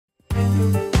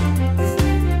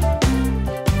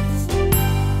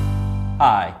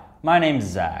my name's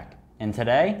Zach, and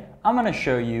today I'm going to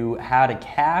show you how to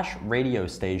cache radio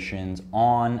stations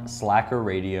on Slacker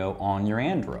Radio on your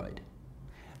Android.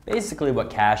 Basically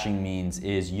what caching means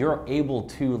is you're able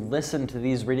to listen to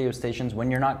these radio stations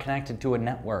when you're not connected to a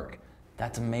network.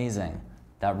 That's amazing.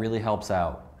 That really helps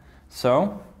out.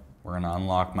 So we're going to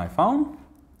unlock my phone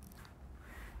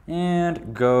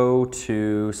and go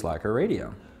to Slacker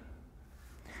Radio.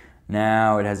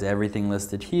 Now it has everything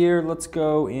listed here. Let's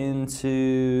go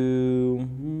into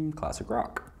classic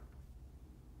rock.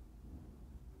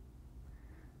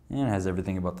 And it has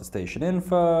everything about the station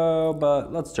info,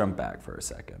 but let's jump back for a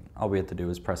second. All we have to do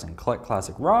is press and click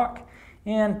classic rock,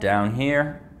 and down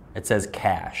here it says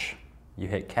cache. You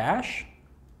hit cache,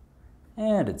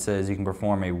 and it says you can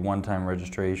perform a one-time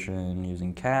registration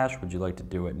using cache. Would you like to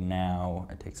do it now?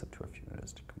 It takes up to a few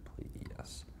minutes to complete.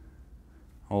 Yes.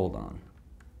 Hold on.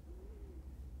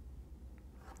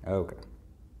 Okay.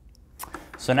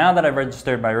 So now that I've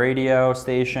registered my radio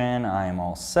station, I am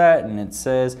all set, and it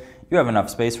says you have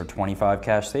enough space for 25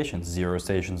 cache stations. 0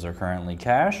 stations are currently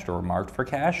cached or marked for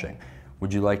caching.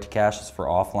 Would you like to cache this for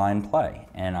offline play?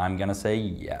 And I'm gonna say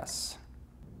yes.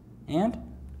 And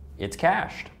it's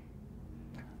cached.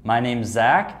 My name's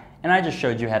Zach, and I just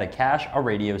showed you how to cache a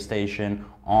radio station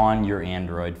on your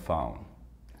Android phone.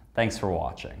 Thanks for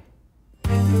watching.